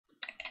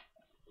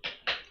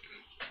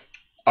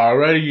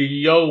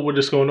Alrighty, yo, what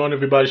is going on,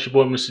 everybody? It's your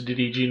boy, Mr.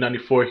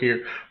 DDG94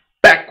 here,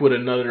 back with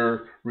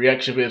another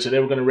reaction video. Today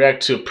we're going to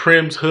react to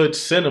Primm'S Hood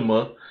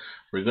Cinema.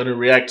 We're going to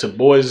react to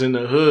Boyz in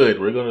the Hood.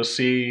 We're going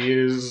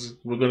to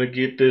we're going to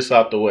get this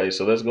out the way.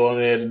 So let's go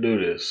ahead and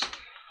do this.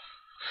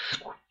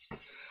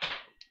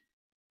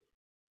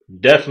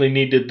 Definitely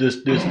need this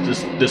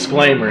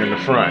disclaimer in the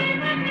front.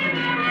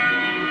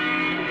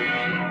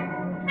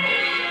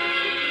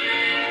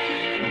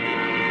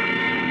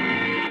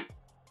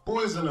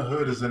 Boyz in the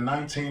Hood is a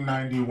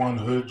 1991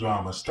 hood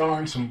drama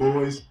starring some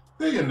boys.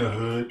 They in the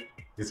hood.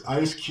 It's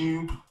Ice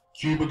Cube,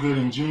 Cuba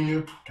Gooding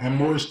Jr., and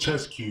Morris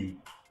Chess Cube,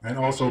 and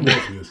also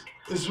Morpheus.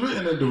 It's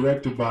written and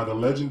directed by the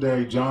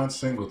legendary John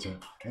Singleton,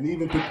 and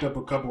even picked up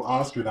a couple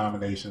Oscar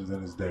nominations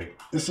in his day.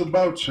 It's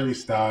about Trey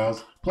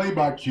Styles, played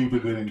by Cuba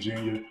Gooding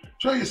Jr.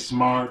 Trey is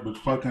smart, but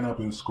fucking up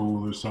in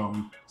school or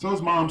something, so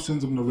his mom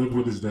sends him to live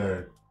with his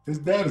dad. His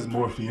dad is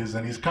Morpheus,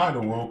 and he's kind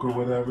of woke or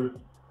whatever,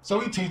 so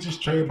he teaches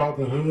Trey about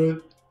the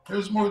hood.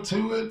 There's more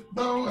to it,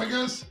 though, I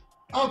guess.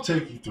 I'll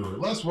take you through it.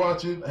 Let's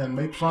watch it and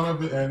make fun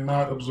of it and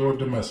not absorb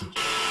the message.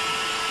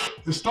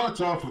 It starts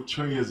off with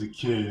Trey as a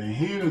kid, and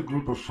he and a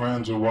group of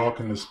friends are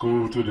walking to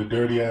school through the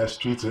dirty-ass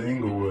streets of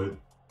Inglewood.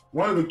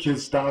 One of the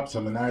kids stops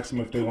them and asks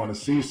them if they want to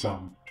see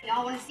something.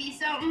 Y'all want to see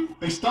something?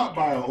 They stop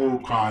by an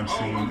old crime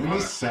scene, and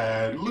it's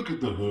sad. Look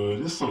at the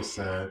hood. It's so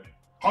sad.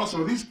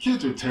 Also, these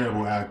kids are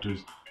terrible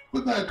actors.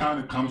 But that kind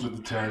of comes with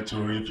the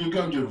territory if you're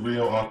gonna get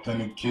real,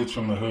 authentic kids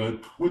from the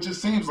hood, which it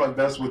seems like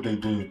that's what they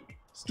did.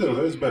 Still,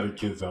 there's better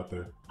kids out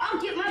there.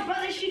 I'll get my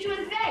brother to shoot you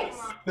in the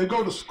face. They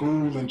go to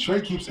school, and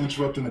Trey keeps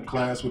interrupting the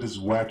class with his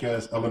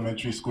whack-ass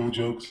elementary school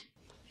jokes.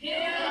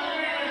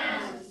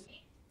 Pilgrims!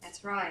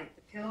 That's right,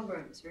 the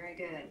Pilgrims. Very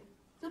good.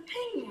 The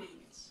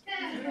penguins.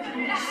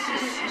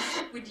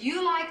 Would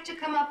you like to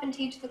come up and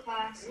teach the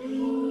class?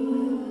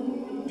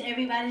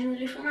 Everybody's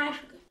really from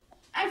Africa.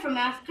 I'm from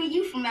Africa,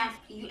 you from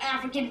Africa, you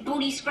African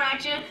booty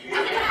scratcher.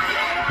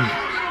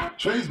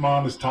 Trey's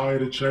mom is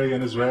tired of Trey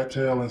and his rat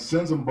tail and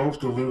sends them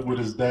both to live with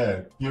his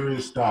dad,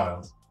 Furious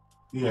Styles.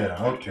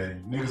 Yeah, okay,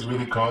 niggas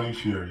really call you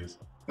Furious.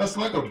 That's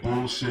like a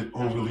bullshit,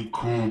 overly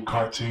cool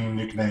cartoon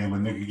nickname a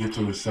nigga get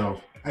to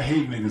himself. I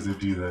hate niggas that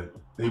do that.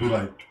 They be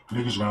like,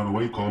 niggas round the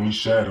way call me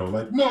Shadow.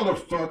 Like, no the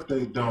fuck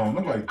they don't.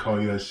 Nobody call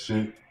you that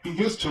shit. He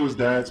gets to his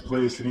dad's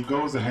place and he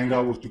goes to hang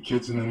out with the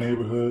kids in the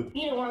neighborhood.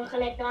 You don't want to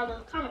collect all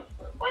those comic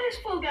books. Why this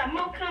fool got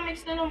more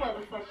comics than a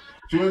motherfucker?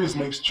 Furious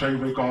makes Trey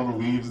rake all the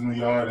leaves in the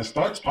yard and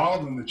starts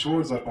piling the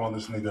chores up on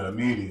this nigga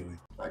immediately.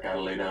 I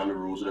gotta lay down the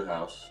rules of the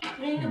house.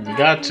 You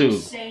got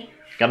to.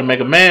 Got to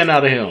make a man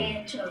out of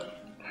him.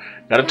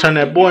 Got to turn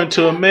that boy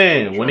into a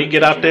man. When he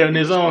get out there on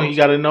his own, he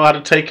got to know how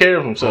to take care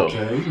of himself.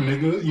 Okay,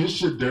 nigga, your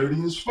shit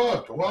dirty as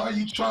fuck. Why are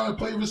you trying to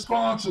play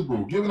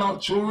responsible? Giving out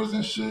chores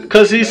and shit?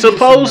 Cause he's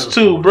supposed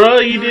to, bro.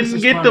 He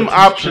didn't get them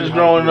options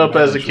growing up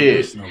as a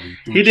kid.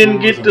 He didn't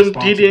get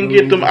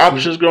them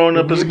options growing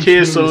up as a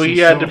kid, so he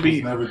had to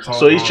be.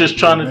 So he's just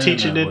trying to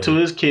teach it into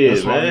his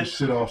kids, man.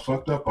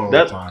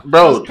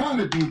 Bro,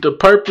 the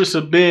purpose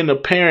of being a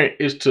parent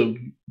is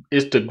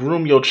to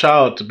groom your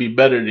child to be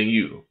better than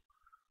you.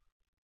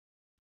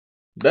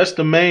 That's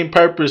the main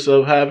purpose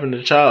of having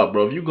a child,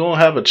 bro. If you're going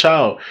to have a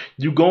child,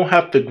 you're going to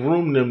have to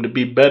groom them to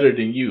be better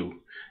than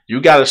you. You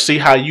got to see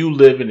how you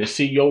live and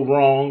see your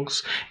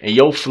wrongs and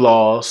your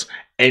flaws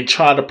and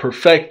try to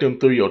perfect them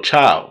through your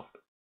child.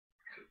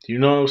 You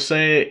know what I'm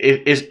saying?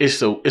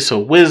 It's a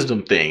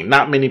wisdom thing.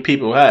 Not many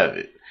people have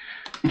it.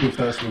 If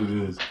that's what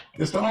it is.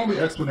 It's the only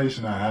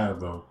explanation I have,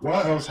 though.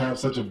 Why else have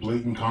such a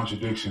blatant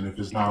contradiction if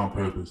it's not on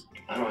purpose?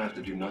 I don't have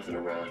to do nothing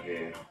around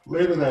here.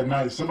 Later that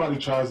night, somebody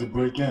tries to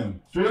break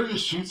in.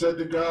 Furious shoots at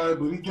the guy,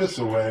 but he gets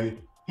away.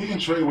 He and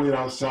Trey wait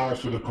outside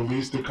for the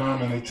police to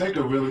come, and they take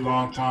a really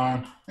long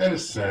time. And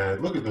it's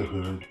sad. Look at the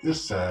hood.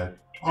 It's sad.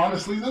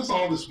 Honestly, that's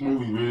all this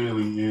movie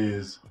really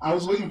is. I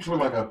was waiting for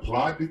like a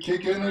plot to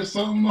kick in or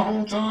something the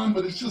whole time,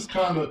 but it's just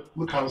kind of,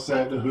 look how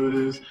sad the hood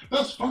is.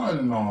 That's fine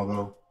and all,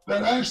 though.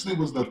 That actually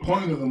was the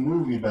point of the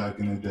movie back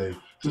in the day,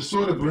 to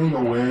sort of bring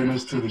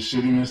awareness to the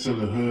shittiness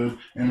of the hood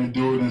and to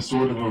do it in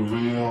sort of a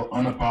real,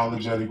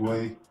 unapologetic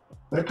way.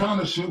 That kind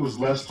of shit was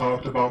less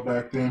talked about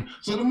back then,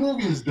 so the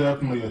movie is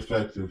definitely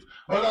effective.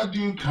 But I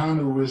do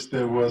kind of wish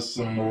there was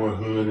some more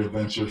hood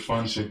adventure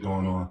fun shit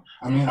going on.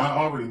 I mean, I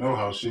already know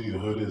how shitty the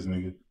hood is,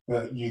 nigga,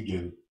 but you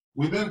get it.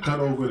 We then cut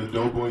over to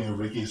Doughboy and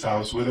Ricky's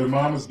house where their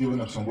mom is giving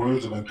them some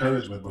words of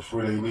encouragement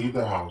before they leave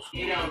the house.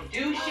 You don't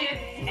do shit,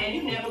 and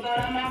you never go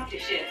to mouth to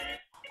shit.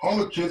 All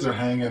the kids are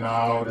hanging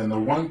out, and the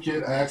one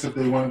kid asks if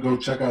they want to go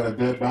check out a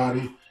dead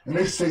body, and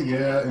they say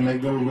yeah, and they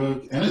go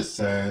look, and it's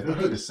sad. The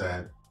hood is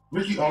sad.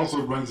 Ricky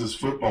also brings his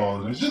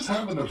football, and is just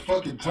having the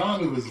fucking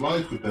time of his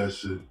life with that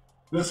shit.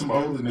 Then some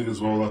older niggas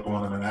roll up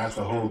on him and ask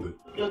to hold it.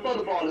 Yo, throw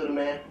the ball, little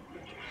man.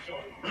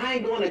 I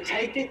ain't going to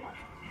take it.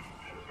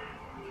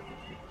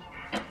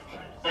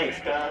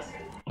 Thanks, guys.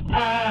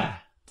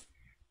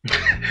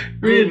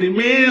 Really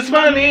miss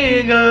my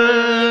nigga.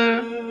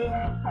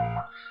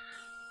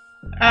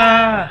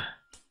 I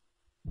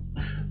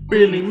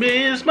really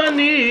miss my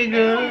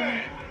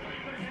nigga.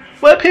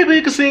 What people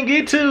can sing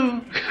it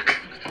too.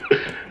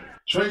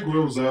 Trey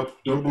grows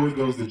up, Doughboy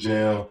goes to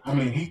jail. I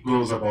mean, he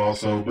grows up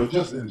also, but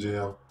just in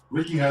jail.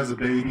 Ricky has a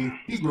baby,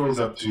 he grows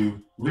up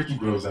too. Ricky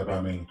grows up,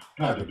 I mean,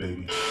 not the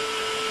baby.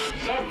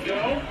 What's up,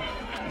 Joe?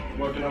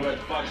 Working on that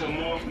Fox and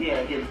more?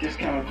 Yeah, get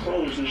discounted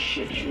clothes and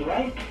shit. You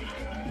like?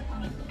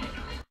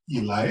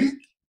 You like?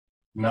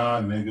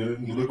 Nah,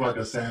 nigga, you look like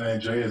a San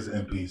Andreas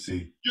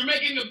NPC. You're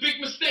making a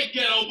big mistake,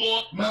 ghetto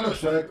boy. Matter of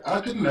fact,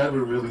 I could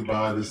never really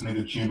buy this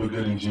nigga Cuba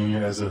Gooding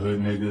Jr. as a hood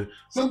nigga.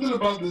 Something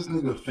about this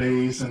nigga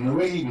face and the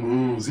way he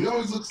moves, he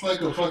always looks like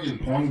a fucking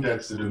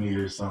Poindexter to me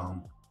or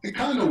something. It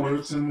kinda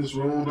works in this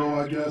role though,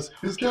 I guess.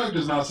 His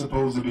character's not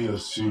supposed to be a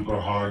super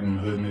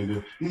hardened hood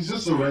nigga. He's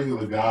just a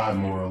regular guy,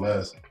 more or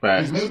less. Right.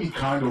 He's maybe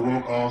kinda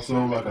woke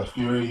also, like a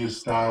Furious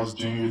Styles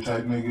Jr.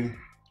 type nigga.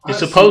 It's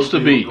supposed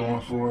to be.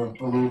 Going for him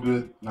a little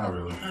bit. Not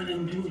really. I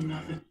didn't do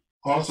nothing.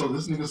 Also,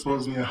 this nigga's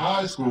supposed to be in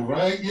high school,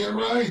 right? Yeah,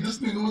 right. This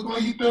nigga look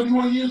like he's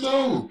 31 years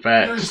old.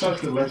 Facts. Harry starts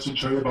to lecture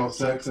Trey about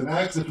sex and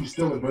asks if he's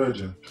still a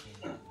virgin.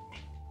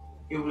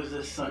 It was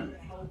a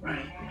Sunday,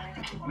 right?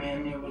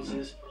 Man, there was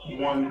this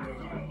one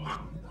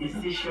girl. Is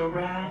this your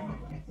ride?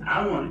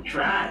 I want to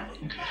try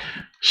it.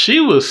 She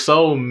was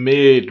so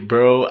mid,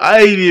 bro.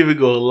 I ain't even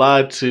gonna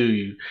lie to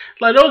you.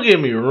 Like, don't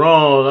get me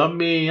wrong. I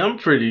mean, I'm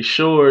pretty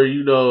sure,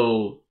 you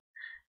know,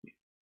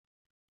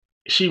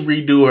 she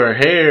redo her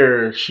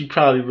hair, she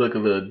probably look a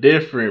little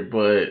different,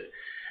 but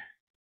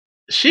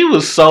she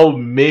was so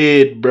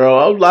mid,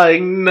 bro. I'm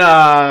like,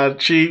 nah,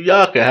 Chief,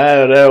 y'all can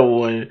have that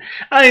one.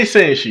 I ain't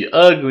saying she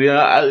ugly.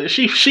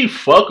 She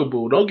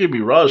fuckable. Don't get me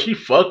wrong, she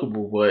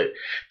fuckable. But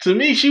to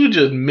me, she was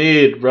just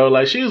mid, bro.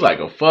 Like, she was like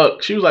a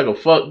fuck. She was like a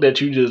fuck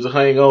that you just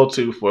hang on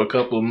to for a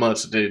couple of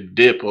months and then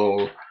dip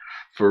on.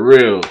 For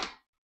real.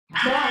 Boy,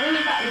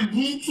 we got the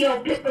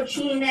detail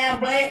Pikachu in that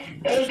boy.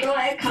 They go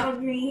that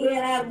country here,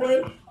 that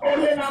boy.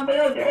 Oh, then I'm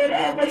real dirty,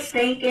 that boy.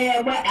 Stink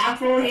that boy.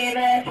 Afro hair,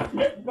 that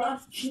lip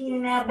gloss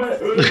in that boy.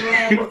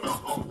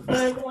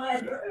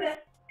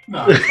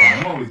 Nah, it's fine.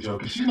 I'm only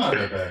joking. She's not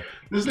that bad.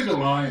 This nigga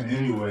lying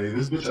anyway.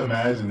 This bitch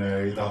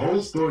imaginary. The whole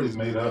story's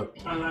made up.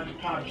 I like the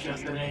pops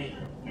yesterday.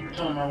 You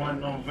told him I wasn't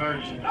no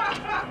virgin. Y'all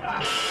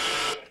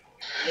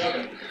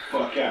gotta get the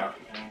fuck out.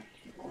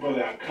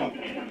 Brother, I'm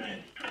company in a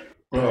minute.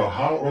 Bro,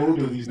 how old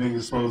are these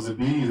niggas supposed to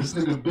be? This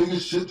nigga big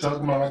as shit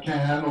talking about I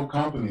can't have no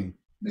company.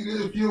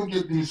 Nigga, if you don't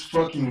get these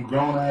fucking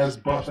grown-ass,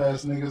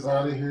 buff-ass niggas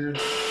out of here.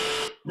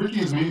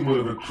 Ricky's meeting with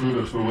a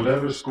recruiter for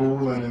whatever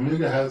school, and the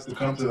nigga has to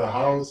come to the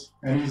house,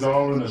 and he's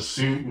all in a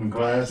suit and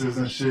glasses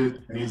and shit,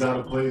 and he's out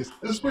of place.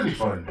 It's pretty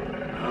funny.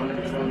 I'm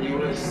from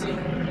USC.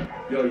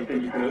 Yo, you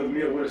think you can hook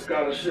me up with a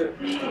scholarship?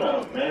 Shut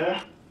up,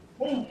 man.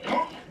 Move,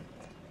 punk.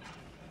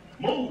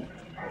 Move.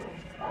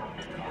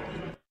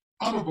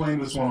 I'ma blame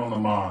this one on the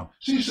mom.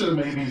 She should have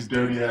made these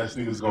dirty ass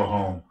niggas go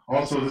home.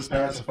 Also, this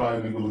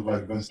pacified nigga look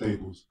like Ben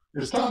Staples.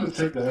 It's time to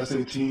take the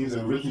SATs,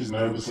 and Ricky's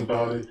nervous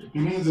about it. He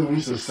needs at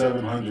least a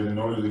 700 in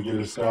order to get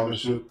his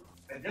scholarship.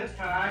 At this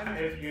time,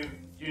 if you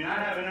do not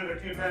have a number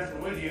 2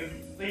 pencil with you,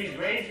 please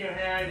raise your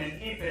hand and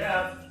keep it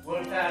up.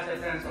 We'll pass the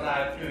pencil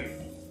out to you.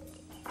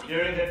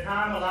 During the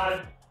time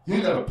allotted... You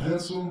ain't got a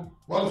pencil?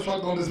 Why the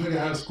fuck don't this nigga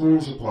have school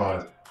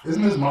supplies?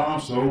 Isn't his mom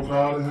so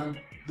proud of him?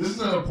 This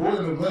is an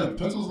important event.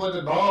 Pencils like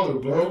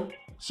 $1, bro.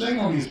 Shame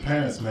on these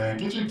parents, man.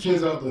 Get your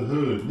kids out the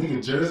hood. Nigga,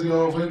 jersey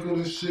all wrinkled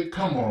and shit.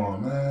 Come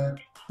on, man.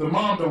 The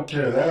mom don't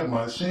care that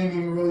much. She ain't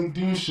even really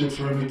do shit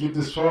for him to get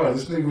this far.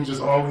 This nigga was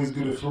just always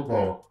good at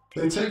football.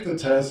 They take the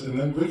test, and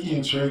then Ricky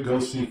and Trey go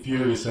see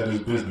Furious at his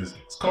business.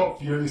 It's called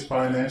Furious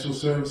Financial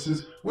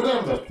Services.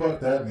 Whatever the fuck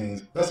that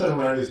means. That's a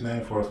hilarious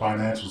name for a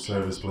financial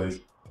service place.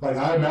 Like,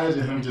 I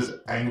imagine him just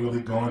angrily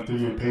going through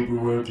your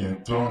paperwork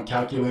and throwing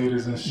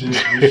calculators and shit.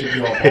 You should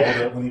be all balled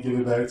up when he give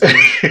it back to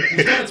you.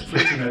 He starts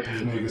preaching at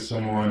these niggas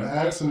some more and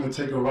asks them to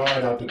take a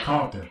ride out to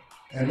Compton.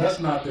 And that's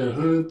not their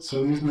hood,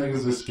 so these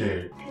niggas are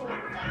scared. Hey,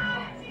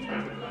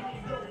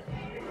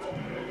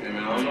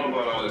 man, I don't know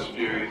about all this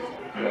Fury.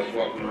 You guys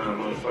walking around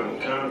motherfucking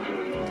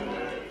Compton.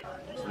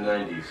 It's the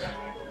 90s.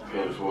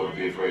 Can't afford to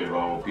be afraid of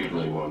our own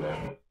people anymore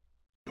now.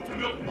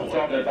 I'm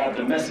talking about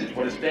the message,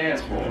 what it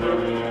stands for.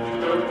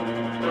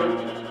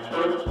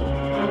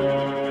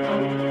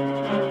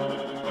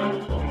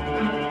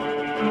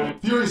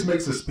 Furious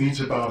makes a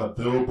speech about a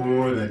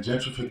billboard and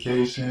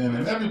gentrification,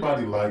 and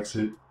everybody likes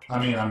it. I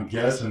mean, I'm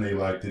guessing they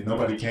liked it.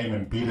 Nobody came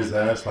and beat his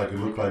ass like it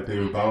looked like they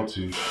were about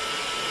to.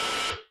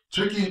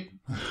 Tricky...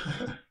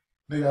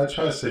 Nigga, I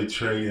try to say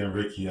Trey and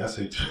Ricky. I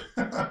say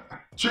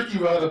Tricky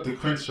ride up to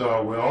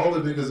Crenshaw where all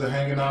the niggas are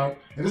hanging out,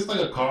 and it's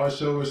like a car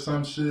show or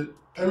some shit.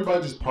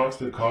 Everybody just parks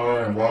their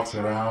car and walks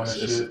around and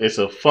shit. It's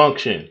a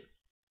function.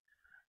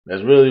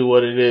 That's really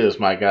what it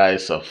is, my guy.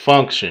 It's a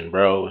function,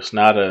 bro. It's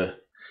not a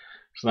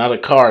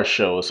car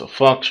show. It's a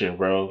function,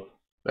 bro.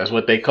 That's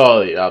what they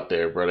call it out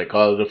there, bro. They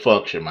call it a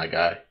function, my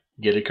guy.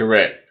 Get it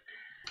correct.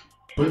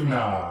 But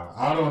nah,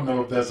 I don't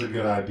know if that's a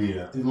good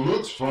idea. It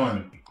looks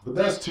fun, but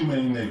that's too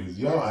many niggas.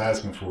 Y'all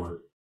asking for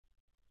it.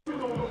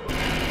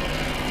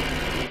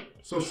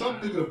 So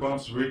some nigga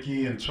bumps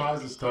Ricky and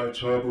tries to start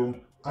trouble,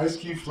 Ice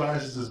Cube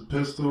flashes his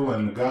pistol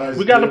and the guys.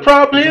 We got a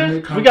problem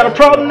here? We got a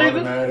problem,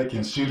 nigga? Automatic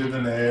and shoot it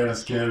in the air and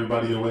scare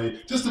everybody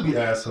away just to be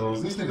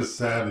assholes. These niggas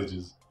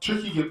savages.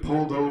 Tricky get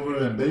pulled over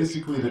and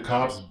basically the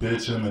cops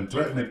bitch him and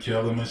threaten to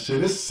kill him and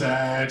shit. It's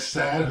sad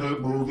hood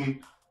movie.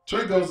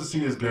 Trey goes to see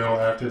his girl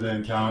after the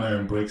encounter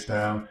and breaks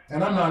down,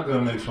 and I'm not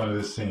gonna make fun of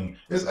this scene.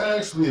 It's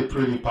actually a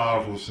pretty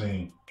powerful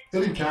scene.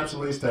 It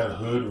encapsulates that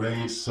hood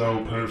rage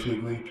so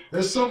perfectly.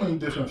 There's so many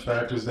different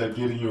factors that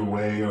get in your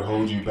way or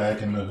hold you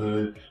back in the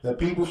hood that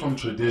people from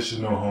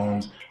traditional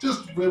homes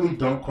just really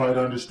don't quite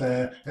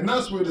understand, and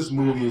that's where this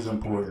movie is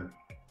important.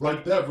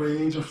 Like, that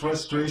rage and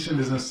frustration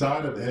is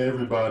inside of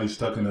everybody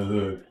stuck in the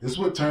hood. It's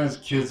what turns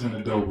kids into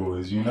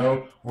doughboys, you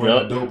know? Or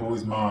the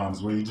doughboys'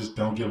 moms, where you just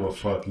don't give a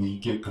fuck and you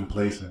get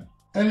complacent.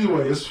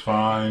 Anyway, it's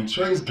fine.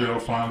 Trey's girl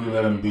finally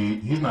let him be.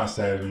 He's not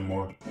sad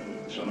anymore.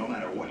 So no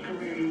matter what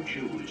career you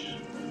choose,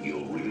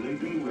 you'll really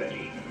be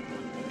ready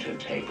to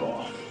take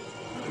off.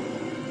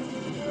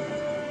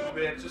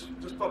 Man, just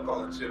fuck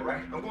all that shit,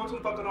 right? I'm going to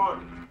the fucking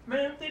army.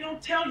 Man, if they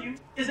don't tell you,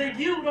 is that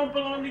you don't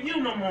belong to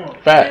you no more.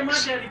 Facts. Man, my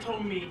daddy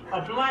told me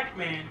a black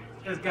man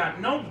has got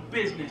no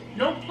business,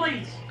 no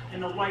place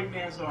in a white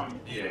man's army.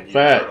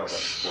 Yeah,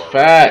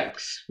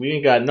 Facts. We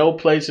ain't got no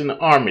place in the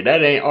army.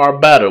 That ain't our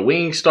battle. We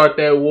ain't start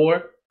that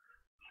war.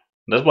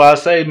 That's why I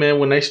say, man,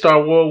 when they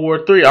start World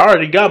War III, I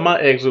already got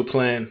my exit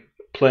plan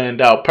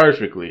planned out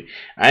perfectly.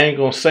 I ain't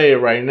gonna say it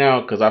right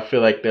now because I feel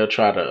like they'll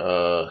try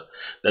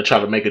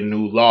to make a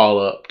new law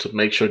up to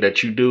make sure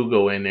that you do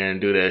go in there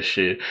and do that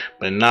shit.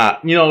 But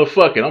not, you know,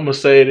 fuck it. I'm gonna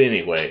say it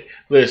anyway.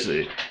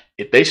 Listen,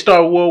 if they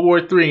start World War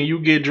III and you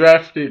get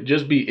drafted,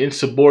 just be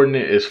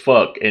insubordinate as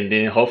fuck, and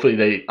then hopefully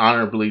they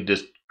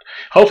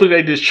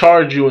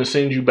discharge you and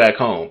send you back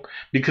home.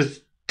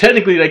 Because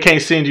technically they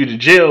can't send you to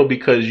jail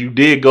because you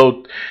did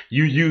go,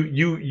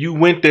 you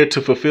went there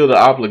to fulfill the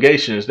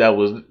obligations that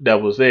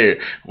was there.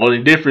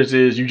 Only difference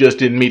is you just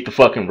didn't meet the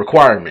fucking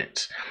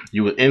requirements.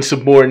 You was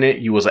insubordinate.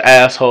 You was an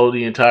asshole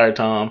the entire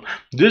time.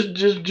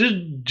 Just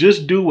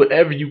do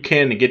whatever you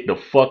can to get the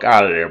fuck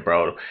out of there,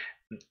 bro.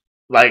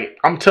 Like,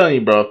 I'm telling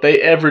you, bro, if they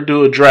ever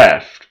do a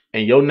draft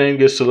and your name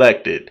gets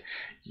selected,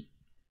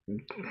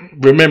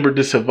 remember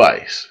this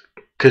advice.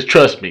 Because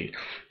trust me,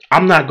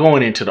 I'm not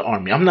going into the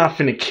army. I'm not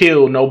finna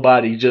kill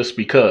nobody just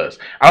because.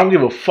 I don't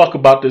give a fuck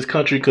about this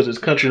country because this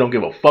country don't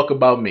give a fuck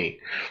about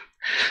me.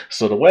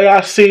 So the way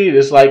I see it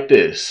is like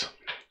this.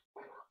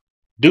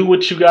 Do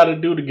what you gotta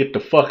do to get the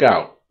fuck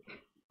out.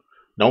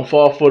 Don't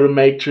fall for the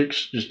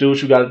matrix. Just do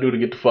what you gotta do to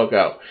get the fuck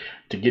out.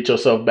 To get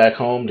yourself back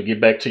home, to get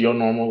back to your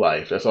normal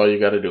life. That's all you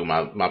gotta do,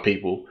 my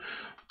people.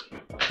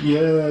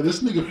 Yeah,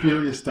 this nigga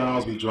Furious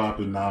Styles be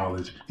dropping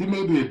knowledge. He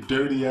may be a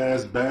dirty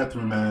ass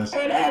bathroom ass.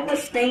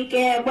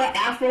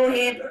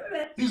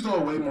 He's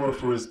doing way more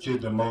for his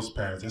kid than most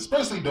parents,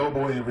 especially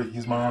Doughboy and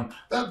Ricky's mom.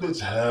 That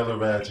bitch hella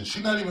ratchet.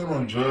 She not even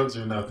on drugs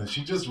or nothing.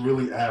 She just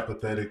really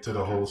apathetic to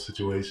the whole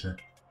situation.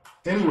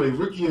 Anyway,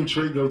 Ricky and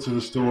Trey go to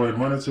the store and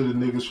run into the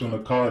niggas from the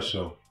car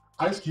show.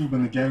 Ice Cube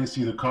and the gang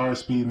see the car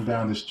speeding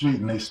down the street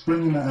and they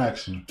spring into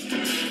action.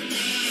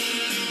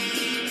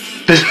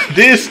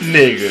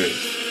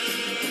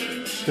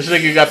 This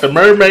nigga got the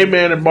Mermaid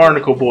Man and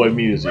Barnacle Boy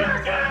music.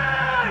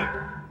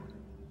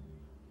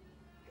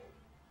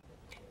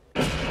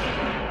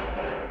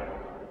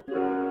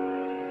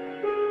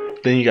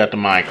 Then you got the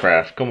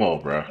Minecraft. Come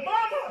on, bro.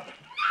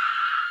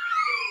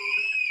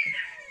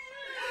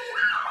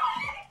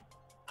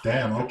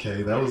 Damn,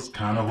 okay, that was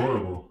kind of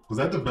horrible. Was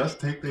that the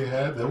best take they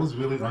had? That was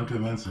really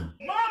unconvincing.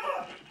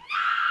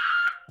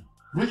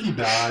 Ricky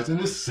dies in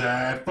this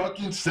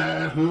fucking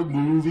sad hood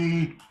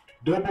movie.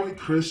 Doughboy,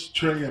 Chris,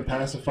 Trey, and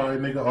Pacifier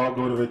nigga all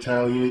go to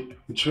retaliate,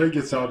 but Trey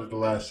gets out at the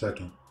last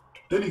second.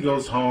 Then he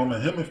goes home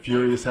and him and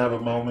Furious have a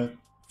moment.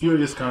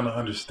 Furious kind of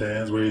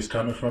understands where he's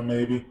coming from,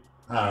 maybe.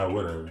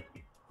 Whatever.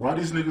 Why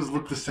these niggas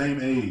look the same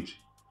age?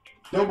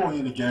 Doughboy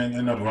and the gang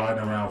end up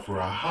riding around for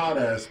a hot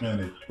ass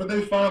minute, but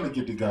they finally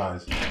get the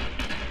guys.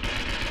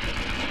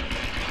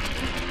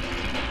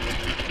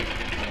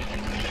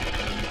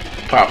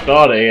 Popped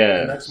all they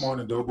ass. The next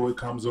morning, Doughboy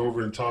comes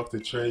over and talks to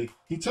Trey.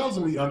 He tells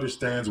him he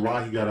understands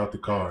why he got out the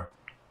car.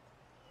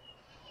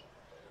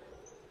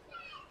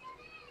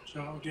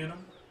 Y'all get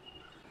him?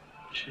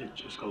 Shit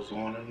just goes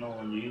on and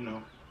on, you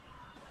know.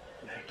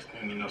 Next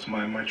thing you know,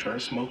 somebody might try to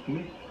smoke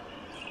me.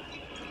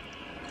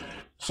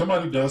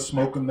 Somebody does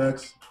smoke him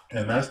next,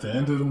 and that's the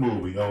end of the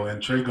movie. Oh,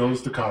 and Trey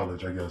goes to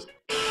college, I guess.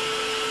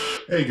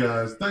 Hey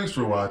guys, thanks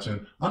for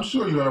watching. I'm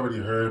sure you already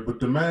heard, but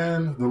the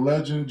man, the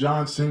legend,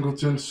 John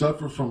Singleton,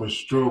 suffered from a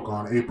stroke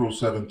on April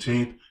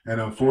 17th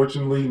and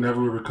unfortunately never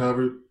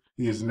recovered.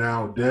 He is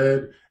now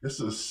dead.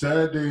 It's a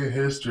sad day in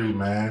history,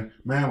 man.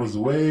 Man was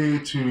way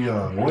too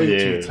young, way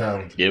too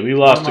talented. Yeah, we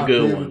lost a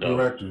good one, One of my favorite though.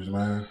 directors,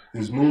 man.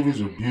 His movies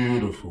are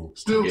beautiful.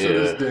 Still to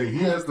this day, he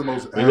has the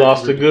most. We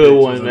lost a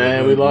good one,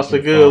 man. We lost a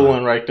good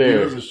one right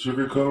there. He doesn't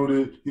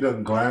sugarcoat it. He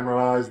doesn't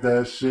glamorize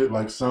that shit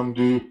like some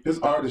do. His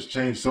art has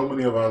changed so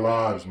many of our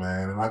lives,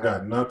 man. And I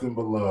got nothing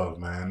but love,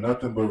 man.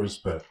 Nothing but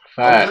respect.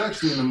 I was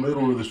actually in the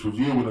middle of this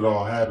review when it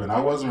all happened.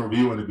 I wasn't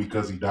reviewing it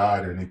because he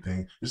died or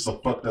anything. It's a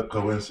fucked up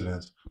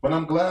coincidence. But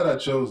I'm glad I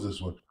chose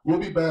this one. We'll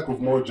be back with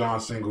more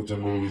John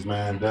Singleton movies,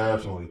 man.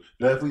 Definitely.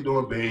 Definitely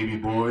doing Baby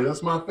Boy.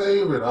 That's my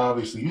favorite,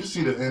 obviously. You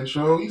see the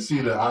intro. You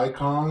see the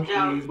icon.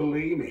 Please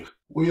believe me.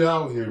 We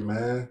out here,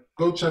 man.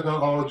 Go check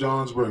out all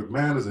John's work.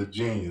 Man is a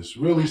genius.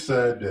 Really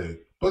sad day.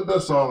 But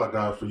that's all I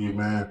got for you,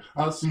 man.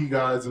 I'll see you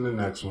guys in the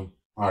next one.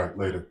 All right,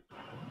 later.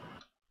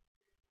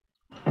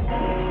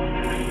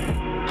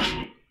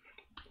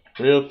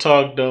 Real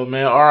talk, though,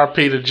 man.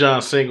 R.I.P. to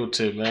John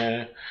Singleton,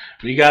 man.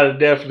 We gotta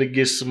definitely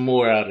get some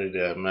more out of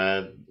that,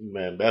 man.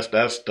 Man, that's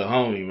the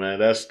homie, man.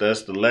 That's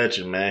the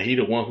legend, man. He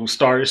the one who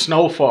started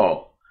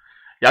Snowfall.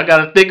 Y'all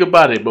gotta think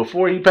about it.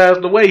 Before he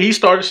passed away, he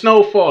started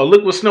Snowfall.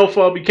 Look what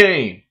Snowfall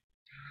became.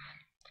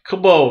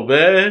 Come on,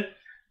 man.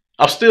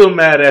 I'm still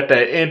mad at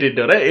that ending,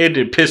 though. That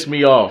ending pissed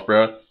me off,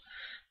 bro.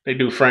 They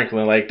do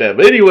Franklin like that.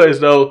 But anyways,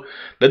 though,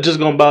 that's just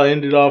gonna about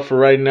end it off for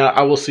right now.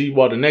 I will see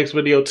you all the next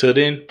video. Till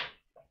then,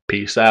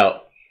 peace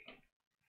out.